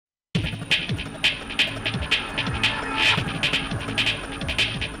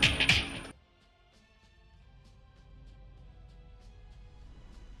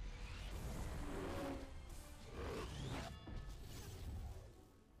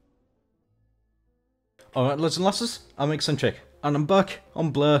Alright, lads and lasses, I'm Xcentric, and I'm back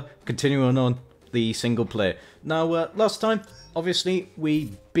on Blur, continuing on the single player. Now, last time, obviously,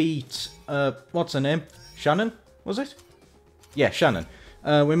 we beat, what's her name? Shannon, was it? Yeah, Shannon.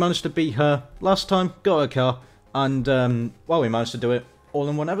 We managed to beat her last time, got her car, and, well, we managed to do it all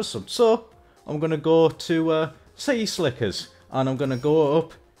in one episode. So, I'm gonna go to, City Slickers, and I'm gonna go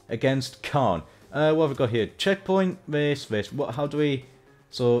up against Khan. What have we got here? Checkpoint, race. What, how do we...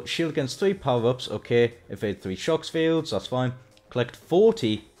 So, shield against 3 power-ups, okay. Evade 3 shocks fields, that's fine. Collect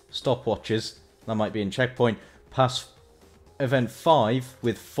 40 stopwatches, that might be in checkpoint. Pass event 5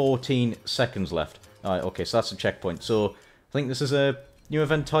 with 14 seconds left. Alright, okay, so that's a checkpoint. So, I think this is a new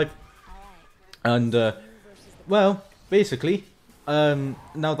event type. And, well, basically, now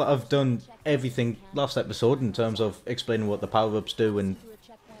that I've done everything last episode in terms of explaining what the power-ups do and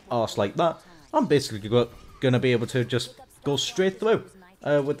arse like that, I'm basically going to be able to just go straight through.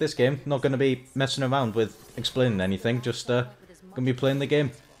 With this game, not going to be messing around with explaining anything, just going to be playing the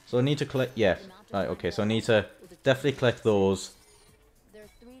game. So I need to collect, yeah, right, okay, so I need to definitely collect those.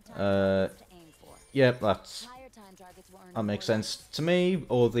 Yeah, that makes sense to me,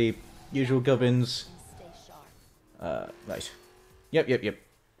 or the usual gubbins. Right, yep,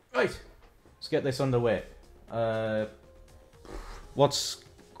 right, let's get this underway. What's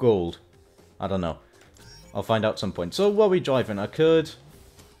gold? I don't know. I'll find out at some point. So, what are we driving?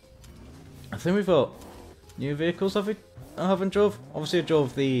 I think we've got new vehicles, have we? I haven't drove. Obviously, I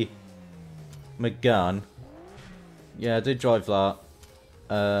drove the McGann. Yeah, I did drive that.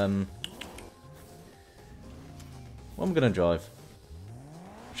 What am I going to drive?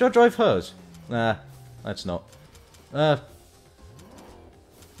 Should I drive hers? Nah, let's not.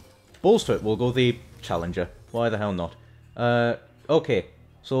 Balls to it, we'll go the Challenger. Why the hell not? Okay,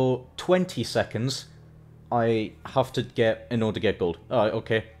 so 20 seconds I have to get in order to get gold. Alright,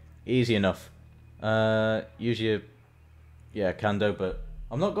 okay. Easy enough. Usually, yeah, can do, but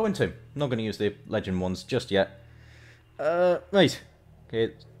I'm not going to. I'm not going to use the legend ones just yet. Right.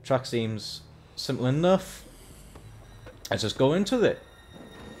 Okay, track seems simple enough. Let's just go into it.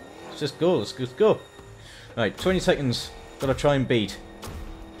 Let's just go. Let's just go. Right, 20 seconds. Gotta try and beat.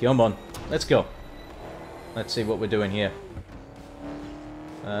 Come on. Let's go. Let's see what we're doing here.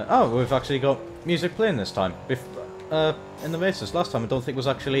 Oh, we've actually got music playing this time. In the races. Last time I don't think it was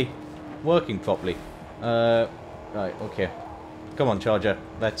actually working properly. Right, okay. Come on, Charger.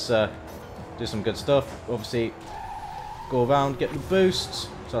 Let's do some good stuff. Obviously, go around, get the boosts.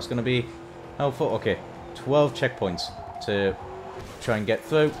 So that's going to be helpful. Okay, 12 checkpoints to try and get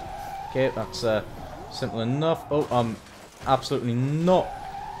through. Okay, that's simple enough. Oh, I'm absolutely not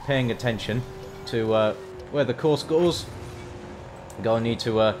paying attention to where the course goes. Gonna need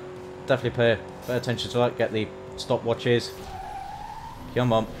to definitely pay attention to that. Get the stopwatches.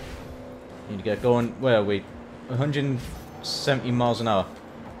 Come on. Need to get going. Where are we? 170 miles an hour.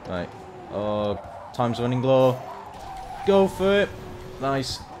 Right. Oh, time's running low. Go for it.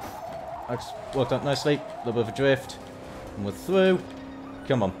 Nice. That's worked out nicely. A little bit of a drift. And we're through.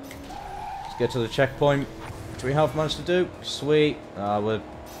 Come on. Let's get to the checkpoint. Which we have managed to do. Sweet. We're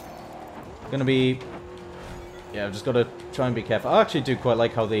gonna be... Yeah, I've just got to try and be careful. I actually do quite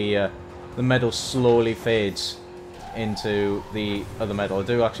like how the medal slowly fades into the other medal. I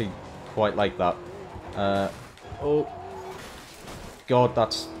do actually quite like that. Oh. God,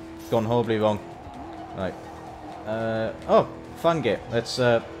 that's gone horribly wrong. Right. Oh, fan gate. Let's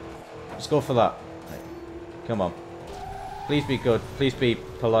go for that. Right. Come on. Please be good. Please be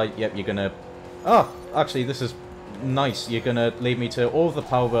polite. Yep, you're gonna... Oh, actually, this is nice. You're gonna lead me to all the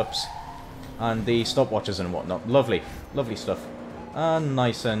power-ups and the stopwatches and whatnot. Lovely. Lovely stuff. And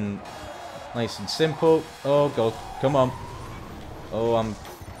nice and simple. Oh god, come on. Oh,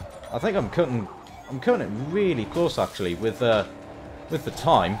 I think I'm cutting it really close actually with the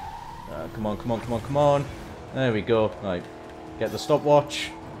time. Come on. There we go. Right. Get the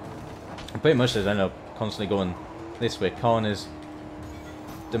stopwatch. I pretty much just end up constantly going this way. Khan is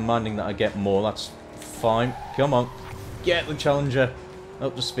demanding that I get more. That's fine. Come on. Get the Challenger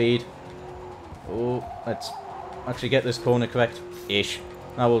up to speed. Oh, let's actually get this corner correct-ish.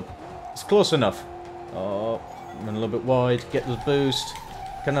 It's close enough. Oh, I'm a little bit wide. Get the boost.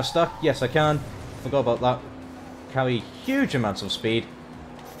 Can I stack? Yes, I can. Forgot about that. Carry huge amounts of speed.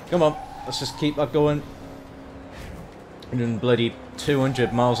 Come on, let's just keep that going. And bloody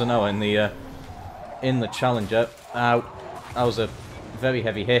 200 miles an hour in the Challenger. Ow. That was a very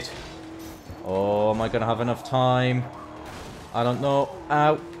heavy hit. Oh, am I going to have enough time? I don't know.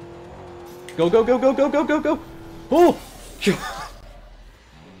 Ow. Go. Oh!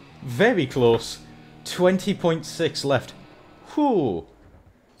 Very close. 20.6 left. Whew.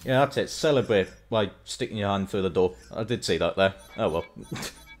 Yeah, that's it. Celebrate by sticking your hand through the door. I did see that there. Oh well.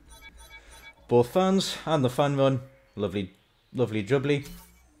 Both fans and the fan run. Lovely, lovely jubbly.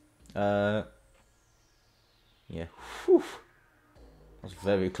 Yeah. Whew. That's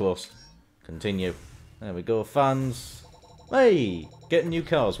very close. Continue. There we go, fans. Hey! Getting new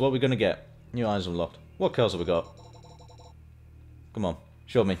cars. What are we going to get? New eyes unlocked. What cars have we got? Come on.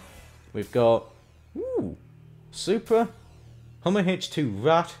 Show me. We've got... Ooh! Supra. Hummer H2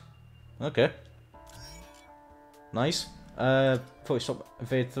 Rat. Okay. Nice. 40 stop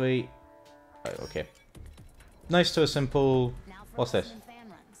V3. Right, okay. Nice to a simple... What's this?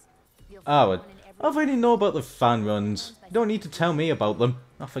 Oh, I already know about the fan runs. You don't need to tell me about them.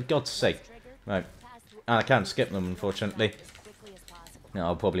 Oh, for God's sake. Right. And I can't skip them, unfortunately. No,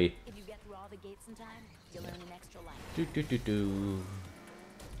 I'll probably...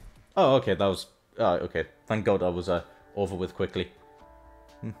 Oh, okay, that was... Oh, okay. Thank God I was over with quickly.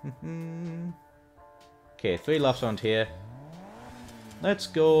 Okay, 3 laps around here. Let's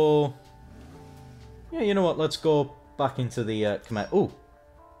go... Yeah, you know what? Let's go back into the command... Ooh!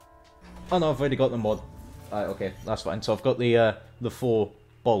 Oh no, I've already got the mod. Okay, that's fine. So I've got the 4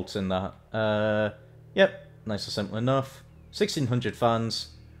 bolts in that. Yep, nice and simple enough. 1600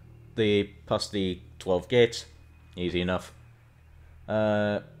 fans. Past the 12 gates. Easy enough.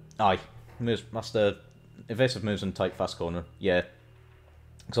 Aye. Master evasive moves and tight fast corner. Yeah.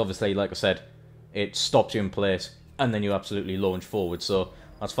 Because obviously, like I said, it stops you in place and then you absolutely launch forward. So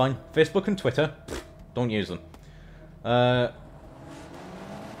that's fine. Facebook and Twitter, don't use them.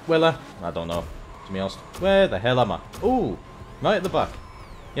 Willa? I don't know, to be honest. Where the hell am I? Ooh, right at the back.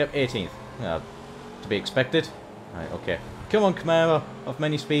 Yep, 18th. Yeah, to be expected. Right, okay. Come on, Camaro, of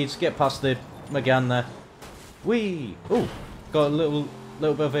many speeds. Get past the McGann there. Whee! Ooh, got a little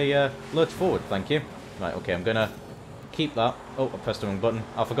bit of a lurch forward, thank you. Right, okay, I'm gonna keep that. Oh, I pressed the wrong button.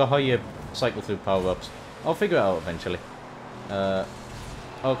 I forgot how you cycle through power-ups. I'll figure it out eventually. Oh,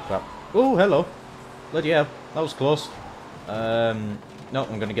 crap. Oh, hello. Bloody hell, that was close. No,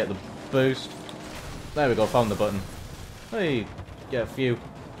 I'm gonna get the boost. There we go, found the button. Hey, get a few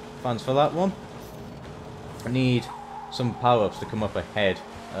fans for that one. I need some power-ups to come up ahead.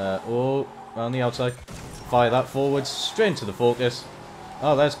 Oh, on the outside. Fire that forwards, straight into the focus.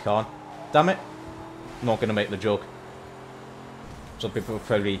 Oh, there's Khan. Damn it. Not gonna make the joke. Some people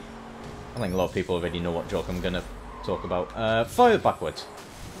probably... I think a lot of people already know what joke I'm gonna talk about. Fire backwards.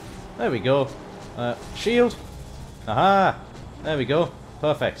 There we go. Shield. Aha! There we go.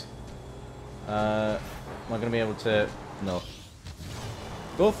 Perfect. Am I going to be able to... No.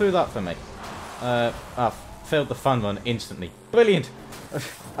 Go through that for me. I've failed the fan run instantly. Brilliant!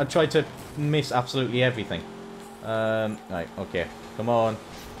 I tried to miss absolutely everything. Right, okay. Come on.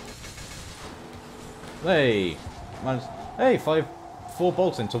 Hey! Hey, 4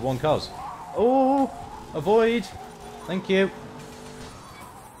 bolts into 1 cars. Oh! Avoid! Thank you.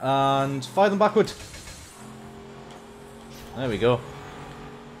 And fire them backward. There we go.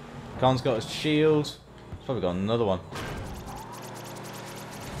 Khan's got his shield. He's probably got another one.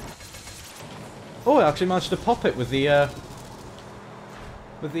 Oh, I actually managed to pop it with the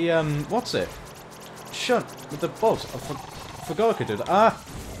what's it? Shunt with the bolt. I forgot I could do that. Ah!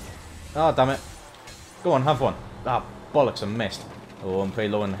 Ah, damn it. Go on, have one. Ah, bollocks, I missed. Oh, I'm pretty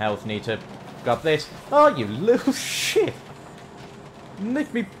low on health. Need to grab this. Oh, you little shit!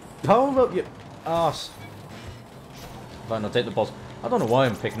 Nick me power up, you ass. Fine, I'll take the bolt. I don't know why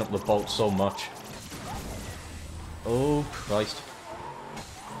I'm picking up the bolt so much. Oh, Christ.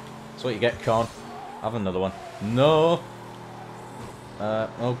 That's what you get, Khan. Have another one. No!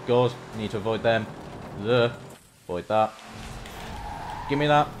 Oh, God. Need to avoid them. Avoid that. Give me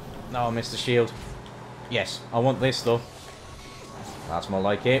that. No, I missed the shield. Yes, I want this, though. That's more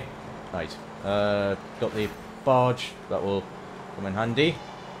like it. Right. Got the barge. That will come in handy.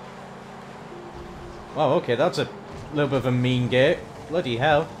 Wow, okay, that's a little bit of a mean gate. Bloody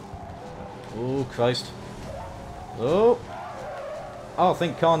hell. Oh, Christ. Oh. Oh, I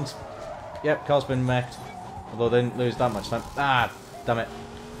think Khan's... Yep, car's been wrecked. Although they didn't lose that much time. Ah, damn it.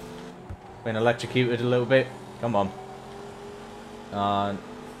 Been electrocuted a little bit. Come on.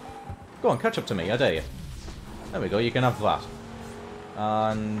 Go on, catch up to me, I dare you. There we go, you can have that.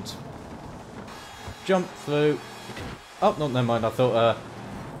 And... jump through. Oh, no, never mind. I thought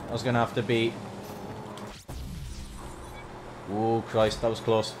I was going to have to be... Oh, Christ, that was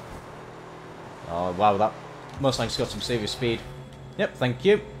close. Oh, wow, that Mustang's got some serious speed. Yep, thank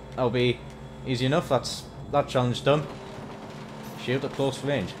you. That'll be easy enough. That's that challenge done. Shield at close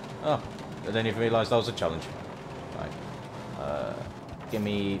range. Oh, I didn't even realise that was a challenge. Right. Give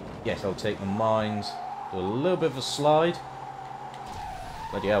me... Yes, I'll take the mines. Do a little bit of a slide.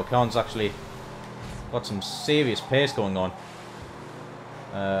 Bloody hell, Khan's actually got some serious pace going on.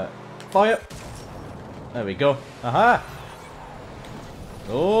 Fire! There we go. Aha!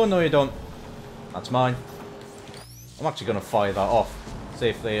 Oh, no you don't. That's mine. I'm actually going to fire that off. See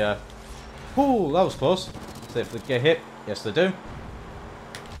if they, Ooh, that was close. See if they get hit. Yes, they do.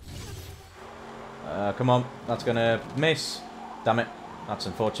 Come on. That's going to miss. Damn it. That's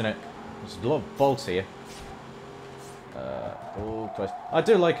unfortunate. There's a lot of bolts here. Oh, Christ. I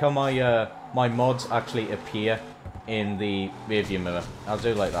do like how my, my mods actually appear in the rearview mirror. I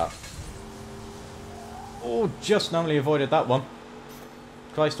do like that. Oh, just narrowly avoided that one.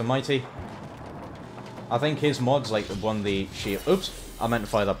 Christ almighty. I think his mod's like won the shield. Oops, I meant to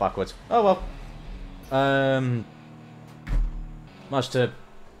fire that backwards. Oh well. Managed to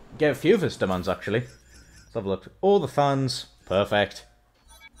get a few of his demands actually. Let's have a look. All the fans, perfect.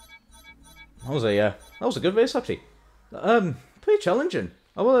 That was a good race actually. Pretty challenging.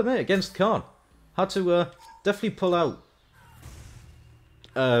 I will admit, against Khan. Had to definitely pull out.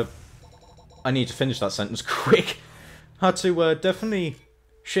 I need to finish that sentence quick. Had to definitely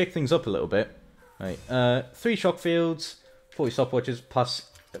shake things up a little bit. Right, 3 shock fields, 40 stopwatches, past...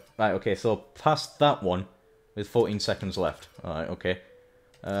 Right, okay, so past that one with 14 seconds left. Alright, okay.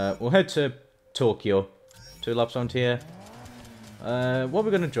 We'll head to Tokyo. 2 laps around here. What are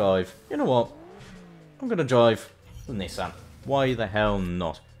we going to drive? You know what? I'm going to drive the Nissan. Why the hell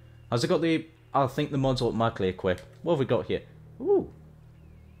not? Has it got the... I think the mod's automatically equipped. What have we got here? Ooh.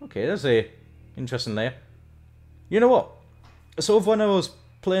 Okay, there's a interesting layer. You know what? Sort of when I was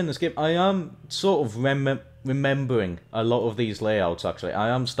playing this game, I am sort of remembering a lot of these layouts, actually. I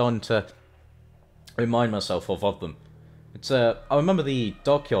am starting to remind myself of them. It's I remember the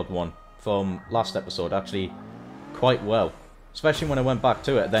Dockyard one from last episode, actually, quite well. Especially when I went back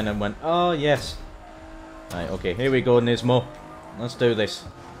to it, then I went, oh, yes. Right, okay, here we go, Nismo. Let's do this.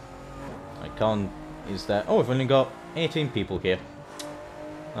 Right, Khan is there. Oh, we've only got 18 people here.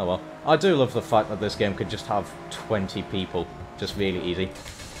 Oh well. I do love the fact that this game could just have 20 people. Just really easy.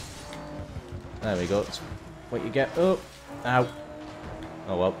 There we go. That's what you get. Oh! Ow!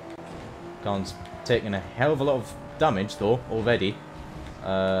 Oh well. Khan's taking a hell of a lot of damage though, already.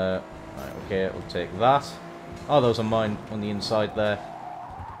 Right, okay, we'll take that. Oh, those are mine on the inside there.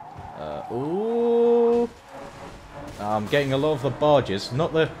 Ooh! I'm getting a lot of the barges.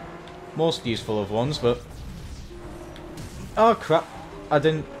 Not the most useful of ones, but... Oh crap!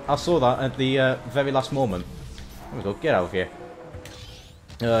 I saw that at the very last moment. There we go, get out of here.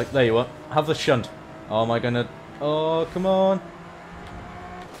 There you are. Have the shunt. Oh, am I gonna... Oh, come on.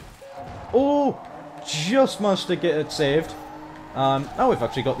 Oh! Just managed to get it saved. Oh, we've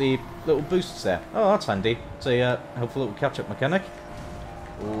actually got the little boosts there. Oh, that's handy. It's a helpful little catch-up mechanic.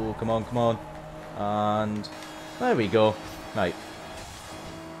 Oh, come on, come on. And... there we go. Right.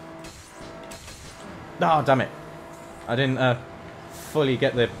 Ah, damn it. I didn't, fully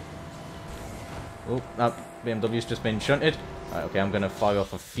get the... Oh, that BMW's just been shunted. Right, okay, I'm going to fire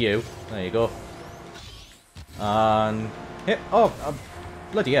off a few. There you go. And... hit. Oh,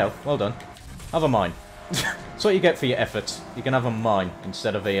 bloody hell. Well done. Have a mine. That's what you get for your efforts. You can have a mine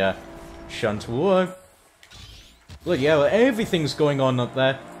instead of a shunt. Whoa. Bloody hell, everything's going on up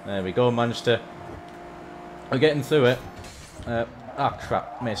there. There we go, managed to... we're getting through it. Ah,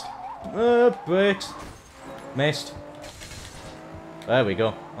 crap. Missed. Brakes. Missed. There we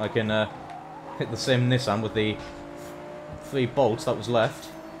go. I can hit the same Nissan with the 3 bolts that was left.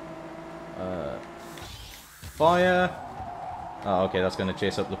 Fire. Oh, okay, that's going to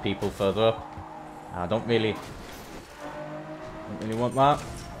chase up the people further up. I don't really want that.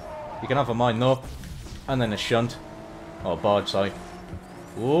 You can have a mine though. And then a shunt. Oh, barge, sorry.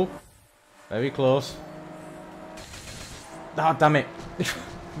 Whoa. Very close. Ah, damn it.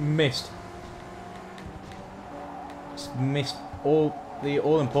 Missed. Just missed all the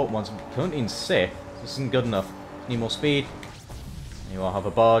all-important ones. I'm currently in safe. This isn't good enough. Need more speed. You all have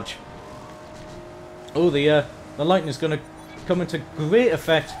a barge. Oh, the lightning is going to come into great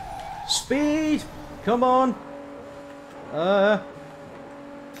effect. Speed! Come on!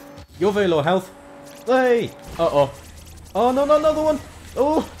 You're very low health. Hey! Uh-oh. Oh, no, no, another one!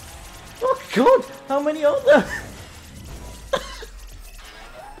 Oh! Oh, God! How many are there?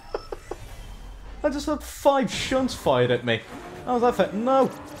 I just had 5 shunts fired at me. How was that fair? No!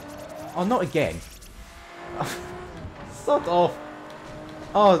 Oh, not again. Sod off.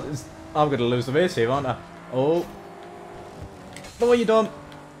 Oh, I'm going to lose the race here, aren't I? Oh. What are you done?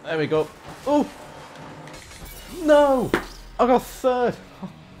 There we go. Oh! No! I got 3rd.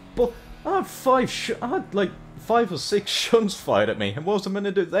 But I had 5 I had like 5 or 6 shunts fired at me. And what was I meant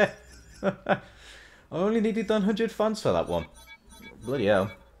to do there? I only needed 100 fans for that one. Bloody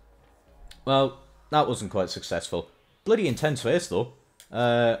hell. Well, that wasn't quite successful. Bloody intense race, though.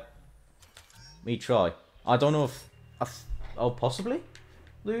 Me try. I don't know if... I'll possibly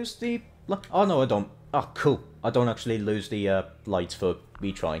lose the... Oh, no, I don't. Oh, cool. I don't actually lose the lights for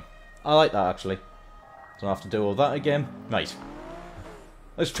me trying. I like that, actually. Don't have to do all that again. Right.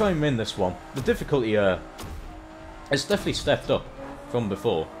 Let's try and win this one. The difficulty, it's definitely stepped up from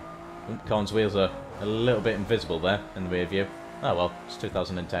before. Khan's wheels are a little bit invisible there in the rear view. Oh well, it's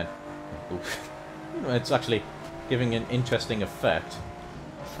 2010. Oof. It's actually giving an interesting effect.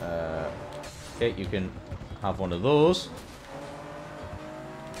 Okay, you can have one of those.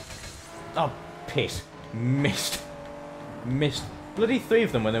 Oh, piss. Missed. Missed. Bloody 3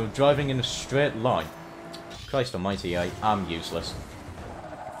 of them when they were driving in a straight line. Christ almighty, I am useless.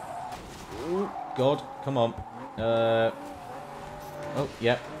 Oh, God, come on. Oh,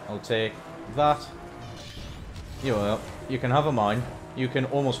 yeah, I'll take that. You can have a mine. You can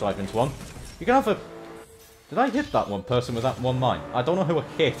almost drive into one. You can have a... Did I hit that one person with that one mine? I don't know who I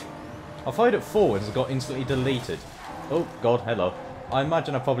hit. I fired it forwards and got instantly deleted. Oh, God, hello. I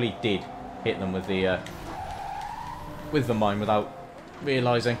imagine I probably did hit them with the mine without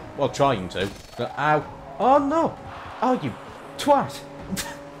realising. Well, trying to. But, ow. Oh, no. Oh, you twat.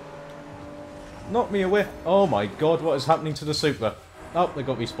 Knock me away. Oh, my God, what is happening to the Supra? Oh, they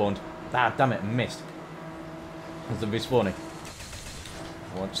got respawned. Ah, damn it, I missed. As they're respawning.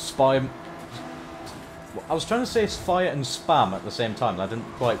 I want to spy them. I was trying to say fire and spam at the same time. That didn't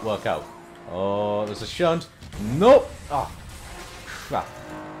quite work out. Oh, there's a shunt. Nope. Oh, crap.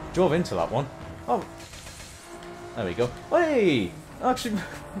 Drove into that one. Oh. There we go. Hey! I actually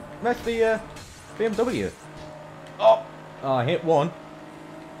wrecked the BMW. Oh! Oh, I hit one.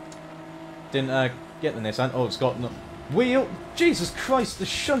 Didn't get the Nissan. Oh, it's got no wheel. Jesus Christ, the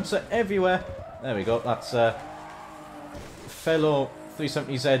shunts are everywhere. There we go. That's fellow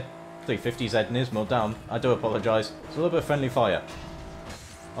 370Z, 350Z Nismo down. I do apologise. It's a little bit of friendly fire.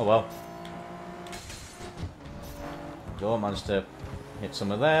 Oh well. Oh, managed to hit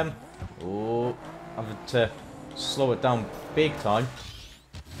some of them. Oh, I've had to slow it down big time.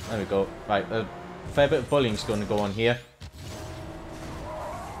 There we go. Right, a fair bit of bullying's going to go on here.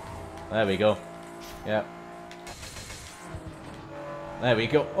 There we go. Yeah. There we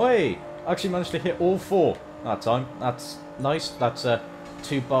go. Oi! Actually managed to hit all 4 that time. That's nice. That's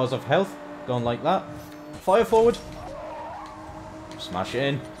 2 bars of health. Going like that. Fire forward. Smash it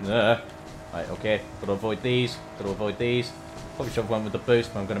in. There. Right, okay. Gotta avoid these. Gotta avoid these. Probably should have went with the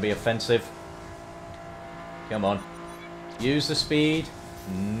boost, but I'm gonna be offensive. Come on. Use the speed.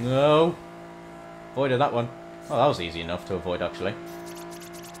 No. Avoided that one. Oh, that was easy enough to avoid, actually.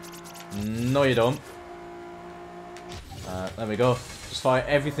 No, you don't. There we go. Just fire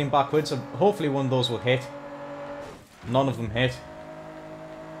everything backwards, and hopefully one of those will hit. None of them hit.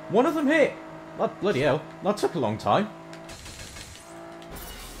 One of them hit! That bloody hell. That took a long time.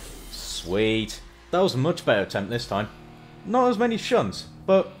 Sweet. That was a much better attempt this time. Not as many shunts,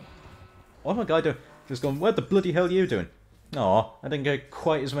 but... What am I guy doing? Just going, where the bloody hell are you doing? Aw, I didn't get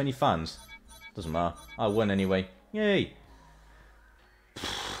quite as many fans. Doesn't matter. I won anyway. Yay!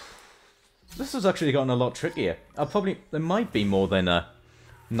 This has actually gotten a lot trickier. There might be more than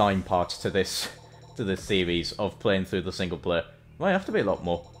 9 parts to this series of playing through the single player. Might have to be a lot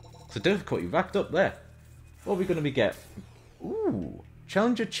more. The difficulty racked up there. What are we going to get? Ooh,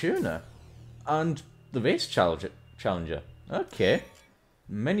 Challenger Tuner. And the Race Challenger. Okay.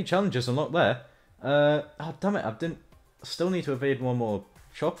 Many challenges unlocked there. Oh, damn it, I still need to evade one more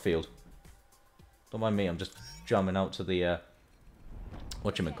shock field. Don't mind me, I'm just jamming out to the,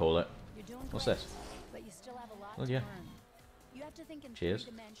 whatchamacallit. What's this? Oh, yeah. Cheers.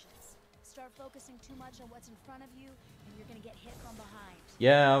 Start focusing too much on what's in front of you, and you're gonna get hit from behind.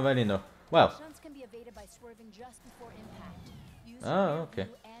 Yeah, I already know. Well. Shunts can be evaded by swerving just before impact. Use okay.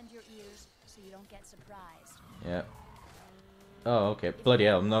 And your ears so you don't get surprised. Yeah. Oh, okay. Bloody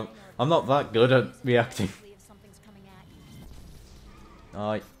hell, I'm not that good at reacting.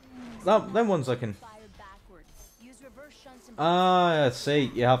 Alright. Them ones I can. Ah,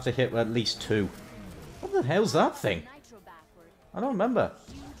 see, you have to hit at least 2. What the hell's that thing? I don't remember.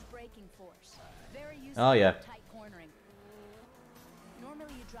 Oh yeah.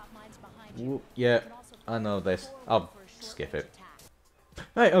 Yeah, I know this. I'll skip it.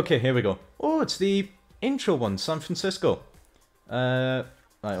 Right, okay, here we go. Oh, it's the intro one, San Francisco. Right,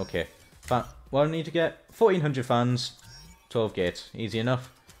 okay. Well, I need to get 1400 fans, 12 gates. Easy enough.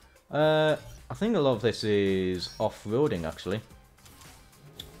 I think a lot of this is off-roading, actually.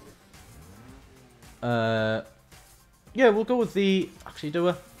 Yeah, we'll go with the...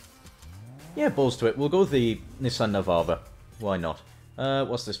 Actually, yeah, balls to it. We'll go with the Nissan Navara. Why not?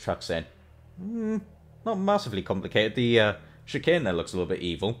 What's this track saying? Not massively complicated. The chicane there looks a little bit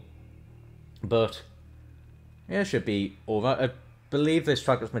evil. But, yeah, it should be alright. I believe this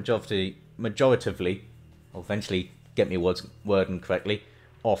track is majoritively, I'll eventually get me wording correctly,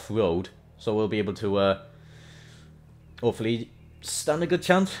 off-road. So we'll be able to, hopefully, stand a good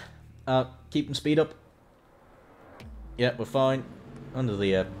chance. Keeping speed up. Yeah, we're fine. Under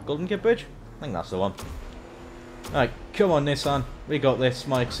the Golden Gate Bridge? I think that's the one. Alright, come on Nissan. We got this.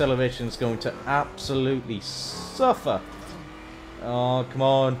 My acceleration's going to absolutely suffer. Oh, come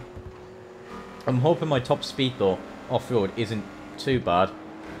on. I'm hoping my top speed, though, off-road isn't too bad.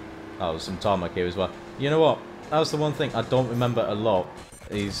 Oh, there's some tarmac here as well. You know what? That was the one thing I don't remember a lot,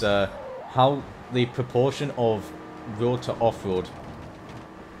 is how the proportion of road to off-road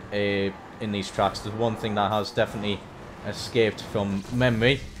in these tracks. The one thing that has definitely escaped from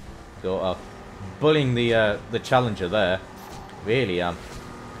memory. So, bullying the Challenger there. Really am.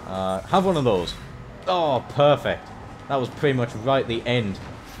 Have one of those. Oh, perfect. That was pretty much right at the end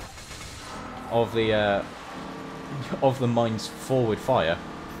of the mine's forward fire.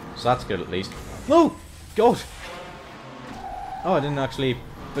 So that's good at least. No! God! Oh, I didn't actually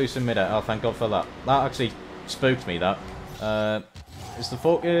boost in midair. Oh, thank God for that. That actually spooked me, that. Is the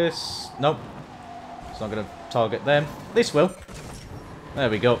focus... Nope. It's not going to target them. This will. There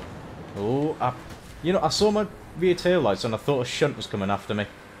we go. Oh, you know, I saw my rear tail lights and I thought a shunt was coming after me.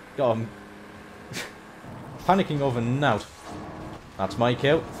 God, I'm panicking over now. That's my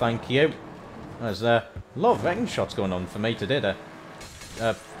kill. Thank you. There's a lot of wrecking shots going on for me today there.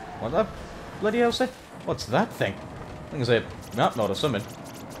 What the bloody hell say? What's that thing? I think it's a map nod or something.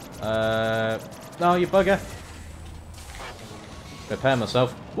 No, you bugger. Prepare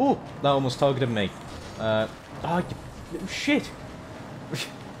myself. Ooh, that almost targeted me. Oh, shit.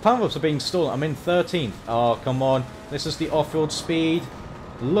 Power-ups are being stolen. I'm in 13th. Oh, come on. This is the off-road speed.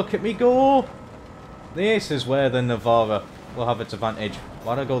 Look at me go. This is where the Navara will have its advantage.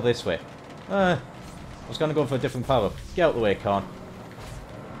 Why'd I go this way? I was going to go for a different power-up. Get out of the way, Khan.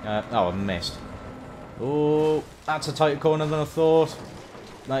 Oh, I missed. Oh, that's a tighter corner than I thought.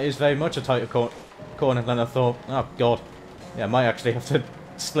 That is very much a tighter corner than I thought. Oh, God. Yeah, I might actually have to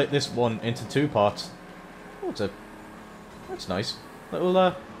split this one into 2 parts. Oh, that's nice.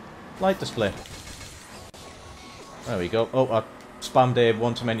 Little, light display. There we go. Oh, I spammed A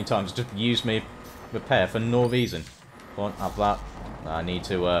one too many times. Just used me repair for no reason. Go on, have that. I need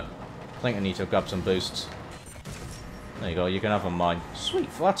to, I think I need to grab some boosts. There you go, you can have on mine. Sweet,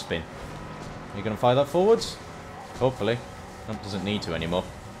 flat spin. You gonna fire that forwards? Hopefully. Nope, doesn't need to anymore.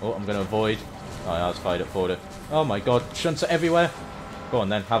 Oh, I'm gonna avoid. Oh, yeah, I was fired it forward. Oh my God, shunts are everywhere. Go on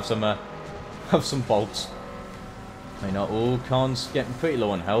then, have some bolts. I know, oh, Khan's getting pretty low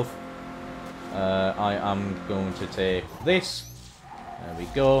on health. I am going to take this. There we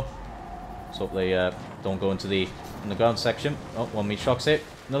go. Let's hope they don't go into the underground section. Oh, one meat shocks it.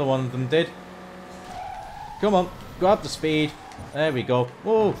 Another one of them did. Come on, grab the speed. There we go.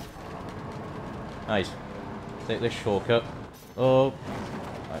 Whoa. Nice. Take this shortcut. Oh,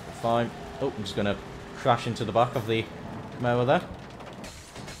 right, we're fine. Oh, I'm just going to crash into the back of the Camaro there.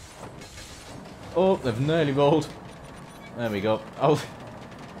 Oh, they've nearly rolled. There we go. I'll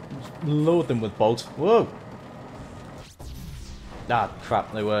load them with bolts. Whoa! Ah,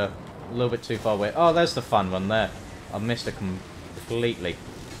 crap. They were a little bit too far away. Oh, there's the fan run there. I missed it completely.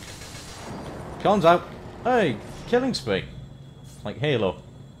 Khan's out. Hey, killing spree. Like Halo.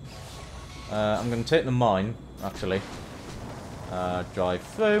 I'm going to take the mine, actually. Drive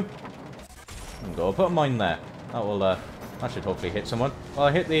through. And go. Put a mine there. That will, that should hopefully hit someone. Well,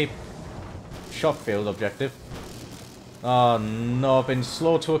 I hit the shock field objective. Oh no, I've been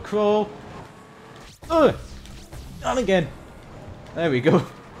slow to a crawl. Ugh! And again. There we go.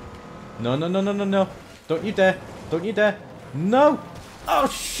 No, no, no, no, no, no. Don't you dare. Don't you dare. No! Oh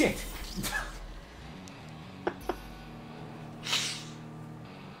shit!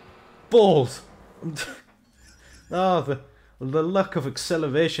 Balls! Oh, the lack of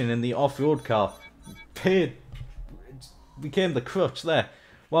acceleration in the off-road car became the crutch there.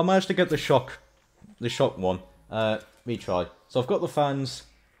 Well, I managed to get the shock one. Retry. So I've got the fans.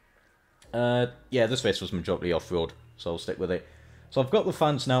 Yeah, this race was majority off-road, so I'll stick with it. So I've got the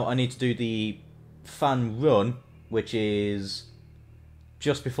fans now. I need to do the fan run, which is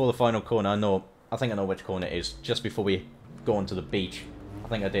just before the final corner. I think I know which corner it is. Just before we go onto the beach. I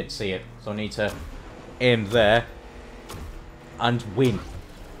think I did see it. So I need to aim there and win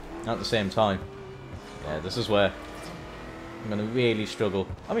at the same time. Yeah, this is where I'm going to really struggle.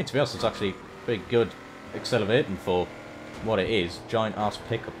 I mean, to be honest, it's actually pretty good accelerating for what it is. Giant ass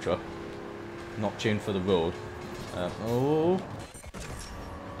pickup truck. Not tuned for the road. Oh.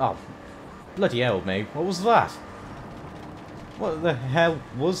 Oh, bloody hell, mate. What was that? What the hell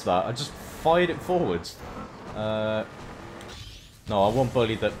was that? I just fired it forwards. No, I won't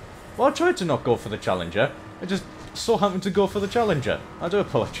bully that. Well, I tried to not go for the Challenger. I just so happened to go for the Challenger. I do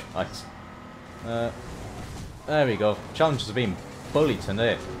apologise. There we go. Challengers are being bullied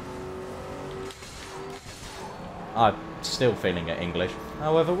today. I'm still failing at English.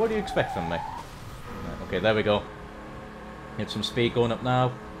 However, what do you expect from me? Okay, there we go. Get some speed going up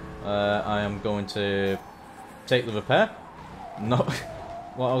now. I am going to take the repair. Not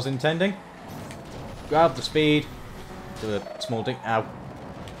what I was intending. Grab the speed. Do a small ding. Ow.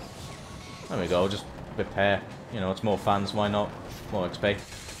 There we go. Just repair. You know, it's more fans. Why not? More XP.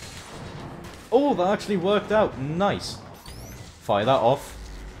 Oh, that actually worked out. Nice. Fire that off.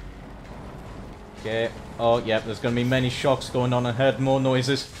 Okay. Oh, yeah, there's going to be many shocks going on. I heard more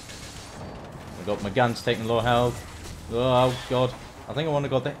noises. I got my guns taking low health. Oh, God. I think I want to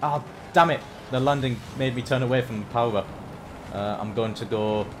go there. Ah, oh, damn it. The landing made me turn away from the power up. I'm going to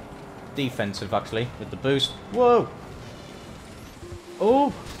go defensive, actually, with the boost. Whoa.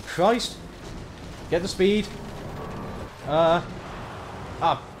 Oh, Christ. Get the speed.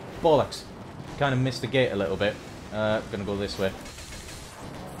 Bollocks. Kind of missed the gate a little bit. Gonna go this way.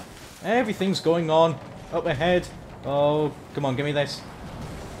 Everything's going on. Up ahead. Oh, come on, give me this.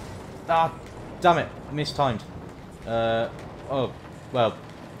 Ah, damn it. Mistimed. Oh, well.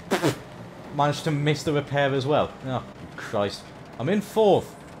 Managed to miss the repair as well. Oh, Christ. I'm in 4th.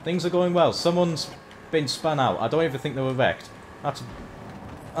 Things are going well. Someone's been spun out. I don't even think they were wrecked.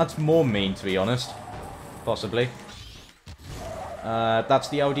 That's more mean, to be honest. Possibly. That's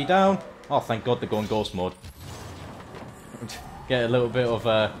the Audi down. Oh, thank God they're going ghost mode. Get a little bit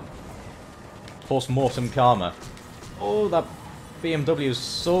of post-mortem karma. Oh, that BMW is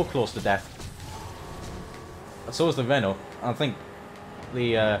so close to death. So is the Renault. I think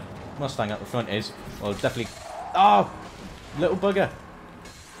the Mustang at the front is. Well, definitely... Oh! Little bugger.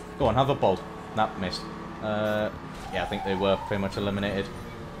 Go on, have a bolt. Nah, missed. Yeah, I think they were pretty much eliminated.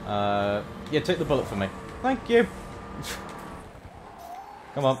 Yeah, take the bullet for me. Thank you.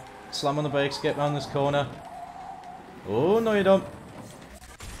 Come on. Slam on the brakes, get round this corner. Oh, no you don't.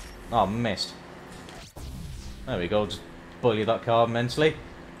 Oh, missed. There we go, just bully that car immensely.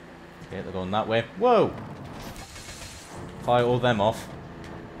 Okay, they're going that way. Whoa! Fire all them off.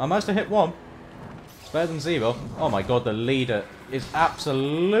 I managed to hit one. It's better than 0. Oh my God, the leader is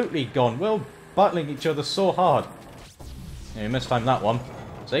absolutely gone. We're battling each other so hard. Yeah, you mistimed that one.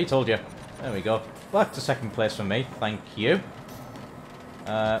 So he told you. There we go. Back to 2nd place for me. Thank you.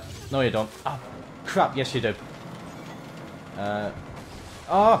 No you don't. Oh, crap. Yes you do.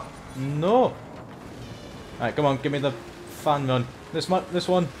 Oh, no. Alright, come on. Give me the fan run. This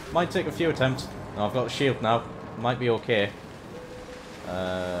one might take a few attempts. No, I've got a shield now. Might be okay.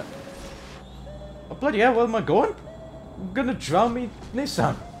 Oh, bloody hell. Where am I going? I'm gonna drown me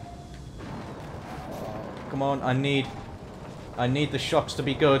Nissan. Come on. I need the shocks to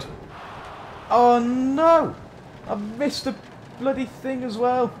be good. Oh, no. I missed the bloody thing as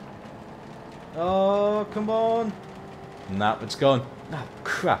well. Oh, come on. Nah, it's gone. Ah,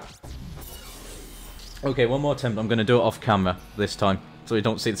 crap. Okay, one more attempt. I'm going to do it off camera this time, so we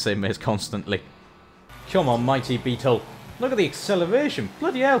don't see the same maze constantly. Come on, mighty Beetle. Look at the acceleration.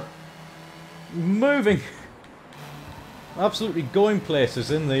 Bloody hell. Moving. Absolutely going places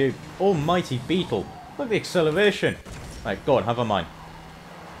in the almighty Beetle. Look at the acceleration. Right, go on, have a mind.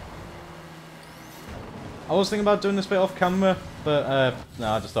 I was thinking about doing this bit off camera, but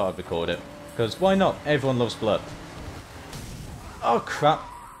no, I just thought I'd record it. Because why not? Everyone loves blood. Oh, crap.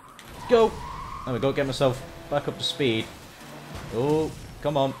 Go. There we go, get myself back up to speed. Oh,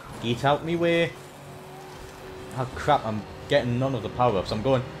 come on. Get out me way. Oh, crap, I'm getting none of the power-ups. I'm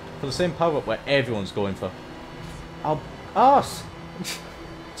going for the same power-up where everyone's going for. I'll ass.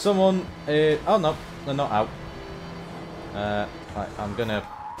 Someone, oh no, they're not out. Right, I'm gonna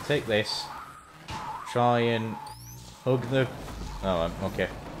take this. Try and hug the... Oh, okay.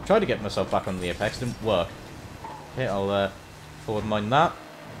 Tried to get myself back on the apex, didn't work. Okay, I'll forward mind that.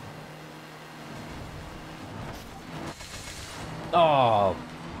 Oh,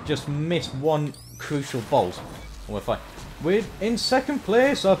 just missed one crucial bolt. We're fine. We're in 2nd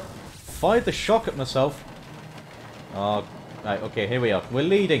place. I've fired the shock at myself. Oh, right, okay, here we are. We're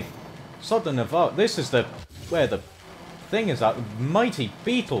leading. Southern Navarre. This is the... where the thing is at. Mighty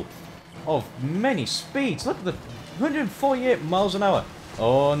Beetle of many speeds. Look at the 148 miles an hour.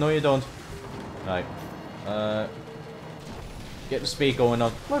 Oh, no you don't. Right. Get the speed going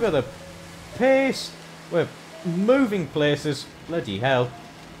on. Look at the pace. We're moving places. Bloody hell.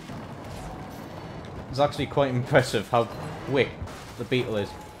 It's actually quite impressive how quick the Beetle is.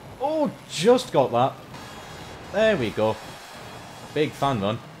 Oh, just got that. There we go. Big fan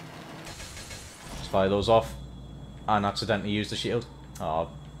run. Just fire those off. And accidentally use the shield. Oh,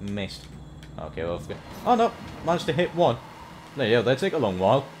 missed. Okay, well, oh no, managed to hit one. There you go, they take a long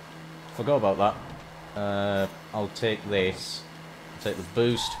while. Forgot about that. I'll take this. Take the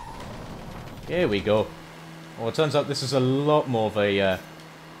boost. Here we go. Well, it turns out this is a lot more of a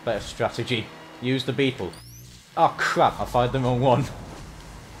better strategy. Use the beetle. Oh crap, I fired the wrong one.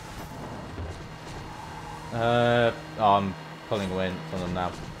 Oh, I'm pulling away from them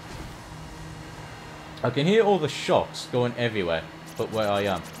now. I can hear all the shots going everywhere, but where I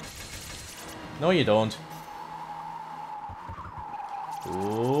am. No, you don't.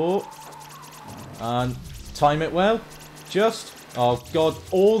 Ooh. And time it well. Just. Oh god,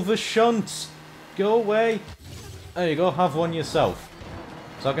 all the shunts. Go away. There you go, have one yourself.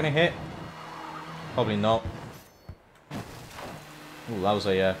 Is that gonna hit? Probably not. Ooh, that was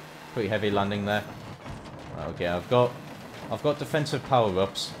a pretty heavy landing there. Okay, I've got defensive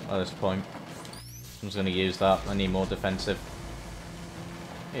power-ups at this point. I'm just gonna use that. I need more defensive.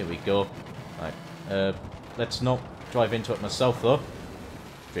 Here we go. Right. Let's not drive into it myself though.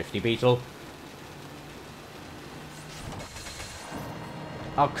 Drifty beetle.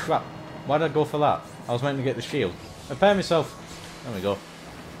 Oh crap. Why did I go for that? I was meant to get the shield. Repair myself. There we go.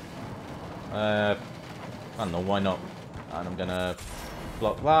 I don't know, why not? And I'm gonna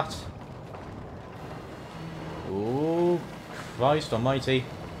block that. Oh, Christ almighty.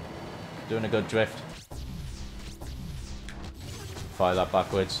 Doing a good drift. Fire that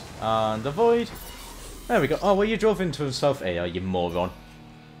backwards. And avoid. There we go. Oh, well, you drove into himself. Hey, you moron.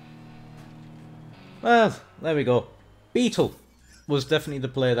 Well, there we go. Beetle was definitely the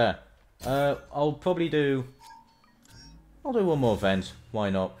play there. I'll probably do... I'll do one more event. Why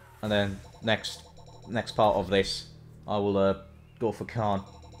not? And then next part of this, I will go for Khan.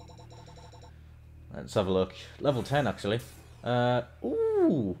 Let's have a look. Level 10, actually.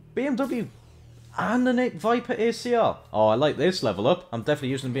 Ooh, BMW and an Viper ACR. Oh, I like this level up. I'm definitely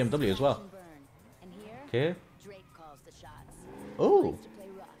using the BMW as well. Okay. Oh.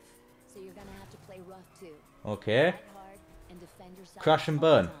 Okay. Crash and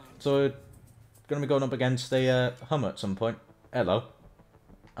burn. So, gonna be going up against the Hummer at some point. Hello.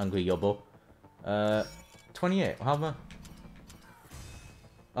 Angry Yobbo. 28. How am I?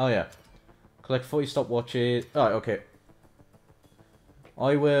 Oh, yeah. Collect 40 stopwatches. Alright, okay.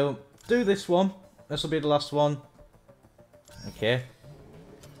 I will do this one. This will be the last one. Okay.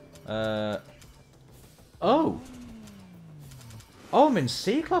 Oh! Oh, I'm in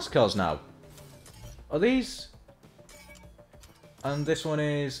C-class cars now. Are these... And this one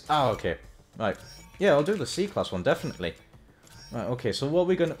is... Oh, okay. Right. Yeah, I'll do the C-class one, definitely. Right, okay, so what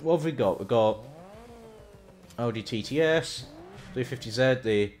have we got? We've got... Audi TTS, 350Z,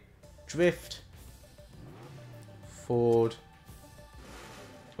 the Drift, Ford...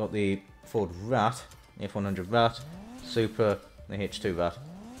 Got the Ford Rat, the F100 Rat, Super, the H2 Rat.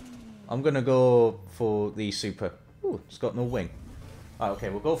 I'm gonna go for the Super. Ooh, it's got no wing. Right, okay,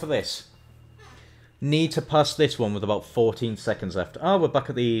 we'll go for this. Need to pass this one with about 14 seconds left. Ah, we're back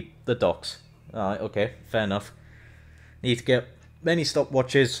at the docks. Alright, okay, fair enough. Need to get many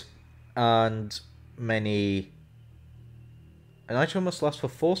stopwatches and many... An item must last for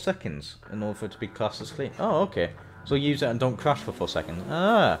 4 seconds in order for it to be classed as clean. Oh, okay. So use it and don't crash for 4 seconds.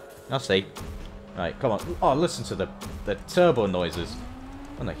 Ah, I see. Right, come on. Oh, listen to the turbo noises.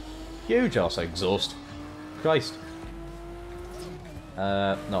 And a huge ass exhaust. Christ.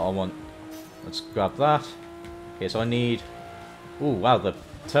 No, I want... Let's grab that. Okay, so I need... Ooh, wow, the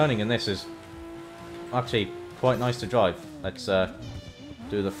turning in this is actually quite nice to drive. Let's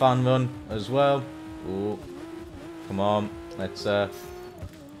do the fan run as well. Ooh, come on. Let's... I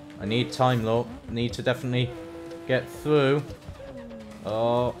need time though. Need to definitely get through.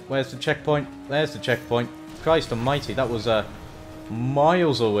 Oh, where's the checkpoint? There's the checkpoint. Christ almighty, that was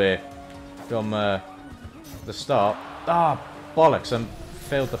miles away from the start. Ah, bollocks, I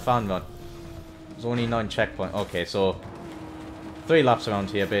failed the fan run. There's only 9 checkpoints. Okay, so 3 laps around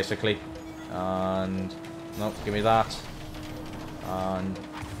here basically. And no, give me that. And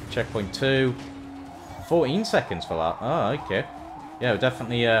checkpoint 2. 14 seconds for that. Oh, okay. Yeah,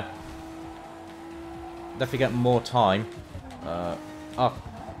 definitely get more time. Oh,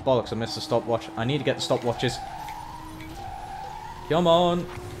 bollocks, I missed the stopwatch. I need to get the stopwatches. Come on.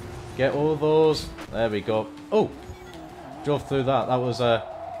 Get all those. There we go. Oh, drove through that. That was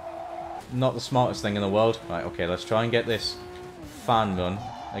not the smartest thing in the world. Right, okay, let's try and get this fan run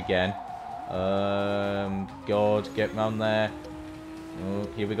again. God, get round there. Oh,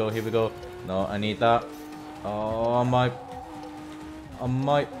 here we go. No, I need that. Oh, I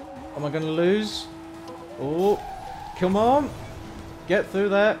might Am I going to lose? Oh, come on. Get through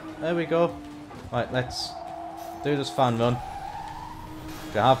there. There we go. Right, let's do this fan run.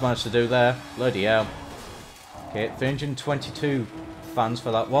 Which I have managed to do there. Bloody hell. Okay, 322 fans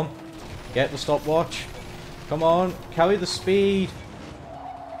for that one. Get the stopwatch. Come on, carry the speed.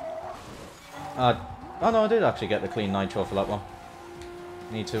 Oh no, I did actually get the clean nitro for that one.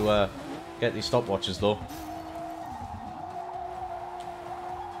 Need to get these stopwatches though.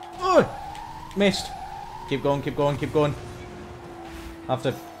 Oh! Missed. Keep going, keep going, keep going. I have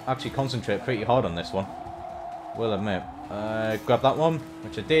to actually concentrate pretty hard on this one. Will admit. Grab that one,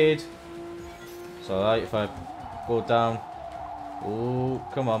 which I did. It's alright if I go down. Oh,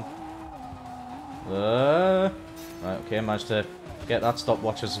 come on. Right, okay, I managed to get that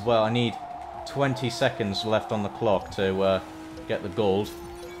stopwatch as well. I need 20 seconds left on the clock to get the gold.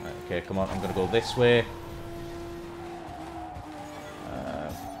 Right, okay, come on, I'm going to go this way.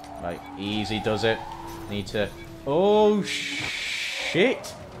 Right, easy does it. Need to... Oh,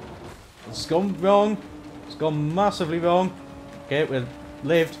 shit! It's gone wrong. It's gone massively wrong. Okay, we've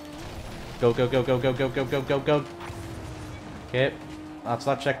lived. Go, go, go, go, go, go, go, go, go, go. Okay, that's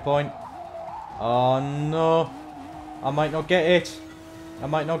that checkpoint. Oh, no. I might not get it. I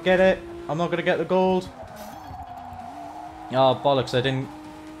might not get it. I'm not going to get the gold. Oh, bollocks, I didn't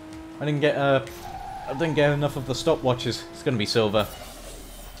get enough of the stopwatches. It's going to be silver.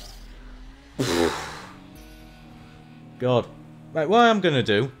 God. Right, what I'm going to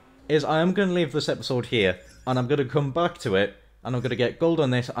do is I am going to leave this episode here, and I'm going to come back to it, and I'm going to get gold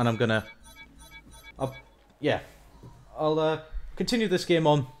on this, and I'm going to... I'll continue this game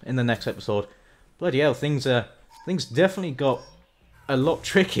on in the next episode. Bloody hell, things definitely got a lot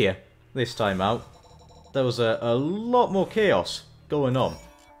trickier this time out. There was a lot more chaos going on.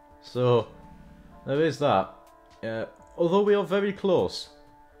 So, there is that. Although we are very close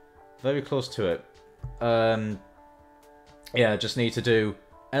to it. Yeah, I just need to do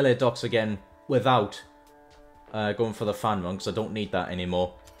LA Docks again without going for the fan run, because I don't need that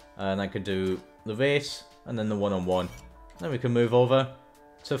anymore. And I could do the race, and then the one-on-one. Then we can move over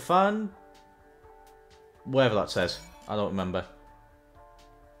to fan... whatever that says. I don't remember.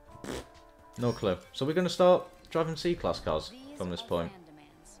 No clue. So we're going to start driving C-Class cars from this point.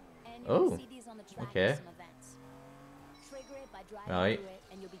 Oh, okay. Right.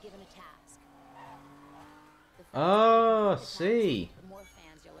 Oh, see.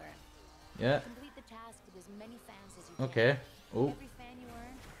 Yeah. Okay. Oh.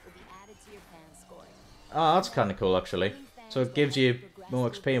 Ah, that's kind of cool, actually. So it gives you more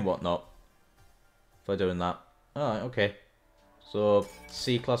XP and whatnot for doing that. Alright, okay. So,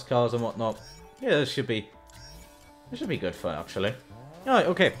 C-Class cars and whatnot. Yeah, this should be good fun, actually. Alright,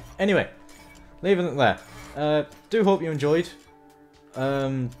 okay. Anyway, leaving it there. Do hope you enjoyed.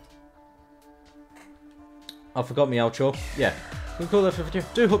 I forgot my outro. Yeah, we'll call that for the video.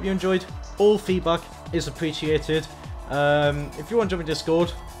 Do hope you enjoyed. All feedback is appreciated. If you want to join my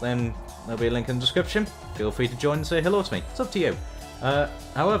Discord, then there'll be a link in the description. Feel free to join and say hello to me. It's up to you.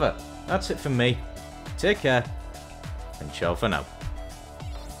 However, that's it from me. Take care, and ciao for now.